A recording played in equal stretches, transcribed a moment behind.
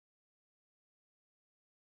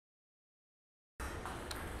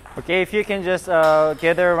Okay, if you can just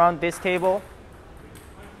gather around this table.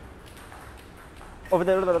 Over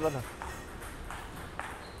there.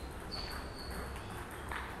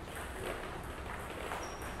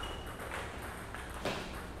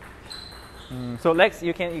 So Lex,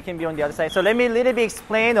 you can be on the other side. So let me a little bit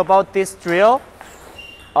explain about this drill.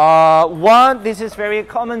 One, this is very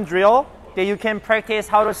common drill that you can practice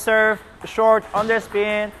how to serve short,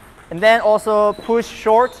 underspin, and then also push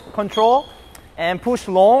short control, and push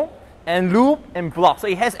long, and loop, and block. So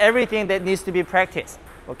it has everything that needs to be practiced,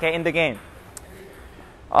 okay, in the game.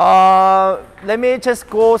 Let me just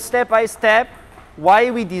go step by step why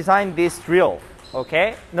we designed this drill,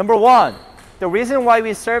 okay? Number one, the reason why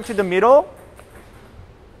we serve to the middle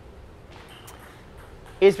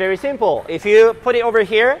is very simple. If you put it over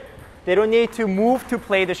here, they don't need to move to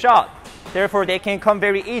play the shot. Therefore, they can come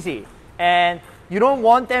very easy. And you don't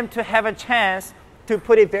want them to have a chance to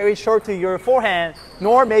put it very short to your forehand,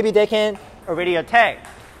 nor maybe they can already attack.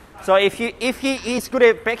 So if he is good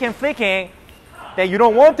at backhand flicking, then you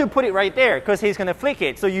don't want to put it right there because he's going to flick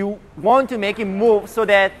it. So you want to make him move so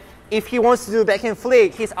that if he wants to do backhand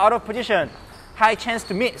flick, he's out of position, high chance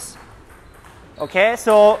to miss. Okay,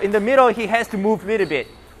 so in the middle, he has to move a little bit.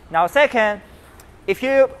 Now, second, if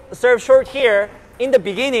you serve short here, in the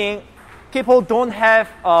beginning, people don't have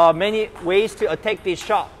many ways to attack this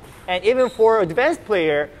shot. And even for advanced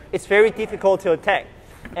player, it's very difficult to attack.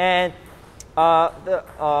 And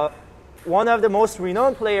one of the most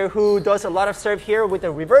renowned player who does a lot of serve here with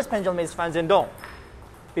the reverse pendulum is Fan Zhendong.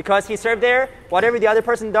 Because he served there, whatever the other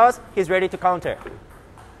person does, he's ready to counter.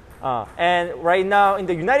 And right now in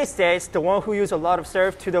the United States, the one who uses a lot of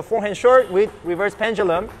serve to the forehand short with reverse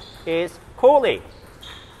pendulum is Kohli.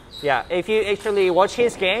 Yeah, if you actually watch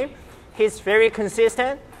his game, he's very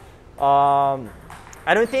consistent.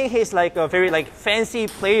 I don't think he's like a very fancy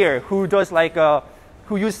player who does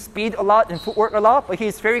who uses speed a lot and footwork a lot, but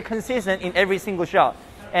he's very consistent in every single shot.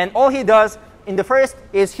 And all he does in the first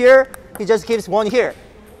is here, he just gives one here.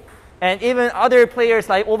 And even other players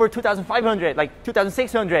like over 2,500, like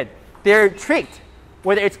 2,600, they're tricked,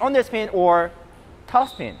 whether it's underspin or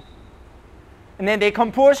topspin. And then they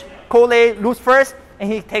come push, Kohli lose first,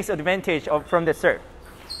 and he takes advantage from the serve.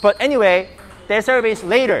 But anyway, their serve is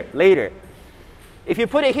later. If you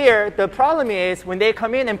put it here, the problem is when they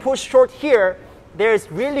come in and push short here,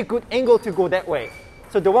 there's really good angle to go that way.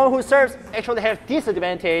 So the one who serves actually has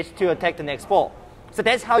disadvantage to attack the next ball. So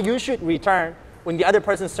that's how you should return when the other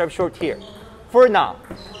person serves short here. For now,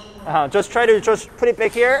 just try to put it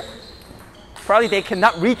back here. Probably they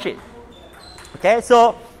cannot reach it. Okay,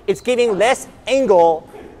 so it's giving less angle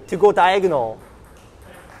to go diagonal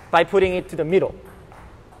by putting it to the middle.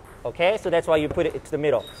 Okay, so that's why you put it to the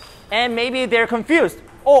middle. And maybe they're confused.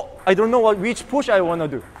 Oh, I don't know which push I want to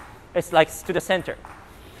do. It's like to the center.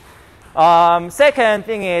 Second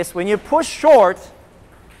thing is when you push short,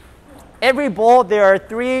 every ball, there are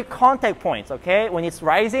 3 contact points, okay? When it's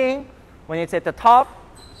rising, when it's at the top,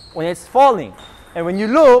 when it's falling. And when you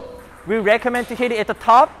loop, we recommend to hit it at the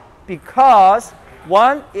top because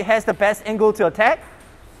 1, it has the best angle to attack.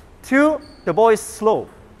 2, the ball is slow.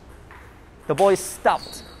 The ball is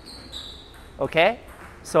stopped, okay?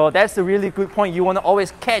 So that's a really good point. You want to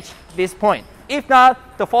always catch this point. If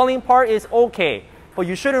not, the falling part is okay, but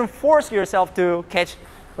you shouldn't force yourself to catch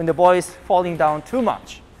when the ball is falling down too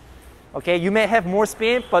much. Okay, you may have more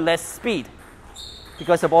spin, but less speed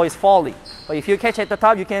because the ball is falling. But if you catch at the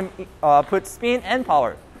top, you can put spin and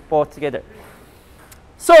power both together.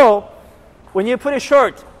 So when you put it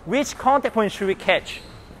short, which contact point should we catch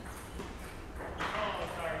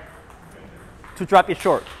to drop it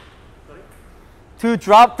short? To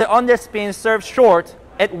drop the underspin serve short,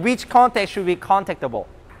 at which contact should we contact the ball?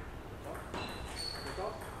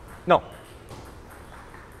 No.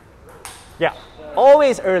 Yeah,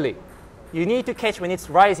 always early. You need to catch when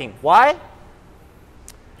it's rising. Why?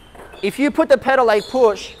 If you put the pedal like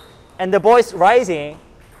push and the ball is rising,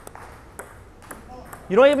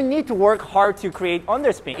 you don't even need to work hard to create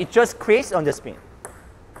underspin. It just creates underspin.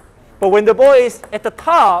 But when the ball is at the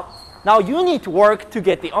top, now you need to work to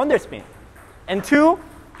get the underspin. And 2,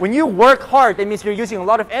 when you work hard, that means you're using a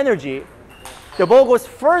lot of energy, the ball goes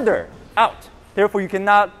further out. Therefore, you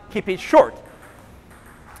cannot keep it short.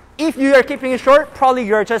 If you are keeping it short, probably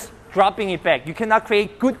you're just dropping it back. You cannot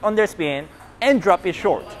create good underspin and drop it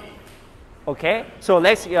short. Okay, so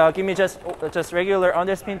let's give me just regular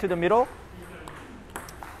underspin to the middle.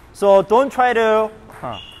 So don't try to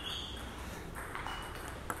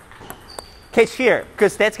catch here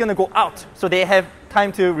because that's going to go out. So they have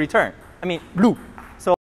time to return. I mean, loop.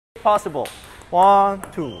 So if possible. 1,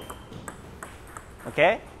 2.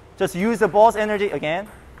 Okay, just use the ball's energy again.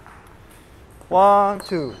 1,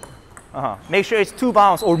 2. Make sure it's 2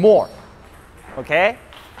 bounce or more. Okay?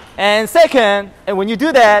 And second, and when you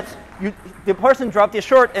do that, the person dropped it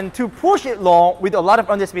short, and to push it long with a lot of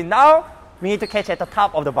underspin, now we need to catch at the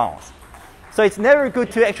top of the bounce. So it's never good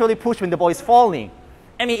to actually push when the ball is falling.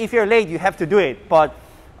 I mean, if you're late, you have to do it, but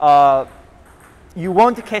you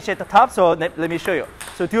want to catch at the top, so let me show you.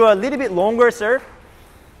 So do a little bit longer serve.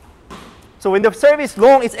 So when the serve is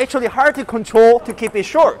long, it's actually hard to control to keep it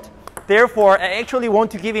short. Therefore, I actually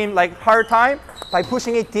want to give him like hard time by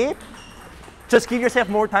pushing it deep. Just give yourself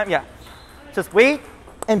more time, yeah. Just wait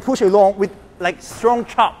and push it long with like strong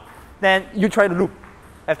chop. Then you try to loop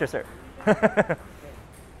after serve.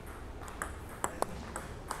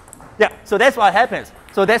 Yeah, so that's what happens.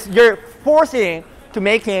 So that's you're forcing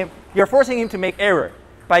him to make error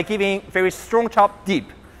by giving very strong chop deep.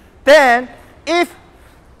 Then if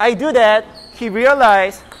I do that, he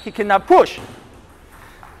realizes he cannot push.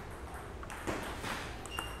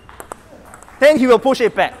 Then he will push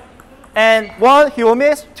it back. And 1, he will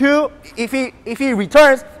miss. 2, if he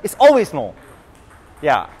returns, it's always long.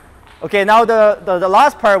 Yeah. Okay, now the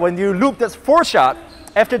last part, when you loop this 4 shot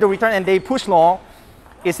after the return and they push long,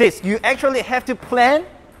 is this. You actually have to plan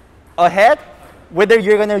ahead whether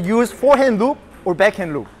you're going to use forehand loop or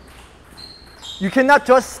backhand loop. You cannot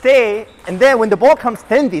just stay and then when the ball comes,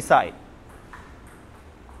 then decide.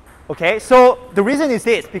 Okay, so the reason is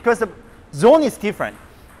this, because the zone is different.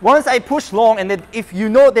 Once I push long, and then if you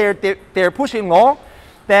know they're pushing long,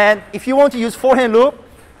 then if you want to use forehand loop,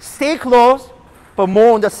 stay close, but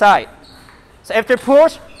more on the side. So after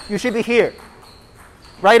push, you should be here,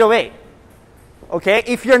 right away. Okay,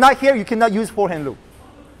 if you're not here, you cannot use forehand loop.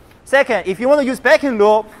 Second, if you want to use backhand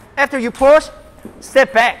loop, after you push,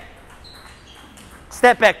 step back.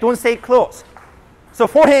 Step back, don't stay close. So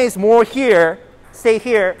forehand is more here, stay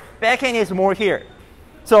here. Backhand is more here.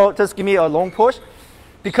 So just give me a long push.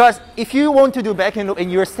 Because if you want to do backhand loop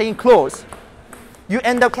and you're staying close, you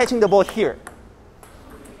end up catching the ball here.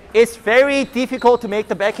 It's very difficult to make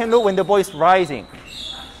the backhand loop when the ball is rising.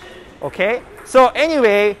 Okay? So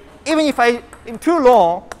anyway, even if I'm too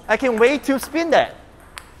long, I can wait to spin that.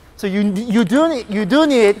 So you do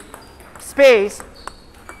need space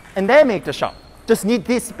and then make the shot. Just need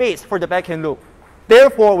this space for the backhand loop.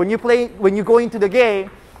 Therefore, when you go into the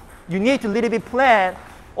game, you need to little bit plan.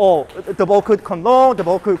 Oh, the ball could come long, the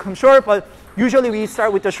ball could come short, but usually we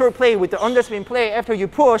start with the short play, with the underspin play. After you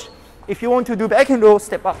push, if you want to do backhand loop,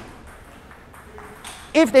 step up.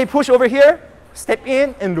 If they push over here, step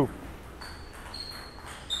in and loop.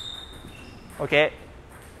 Okay?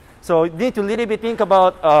 So you need to little bit think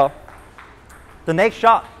about the next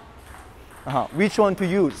shot. Which one to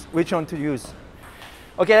use, which one to use.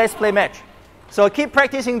 Okay, let's play match. So keep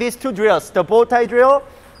practicing these 2 drills, the bow tie drill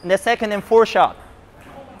and the second and 4 shot.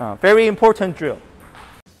 Very important drill.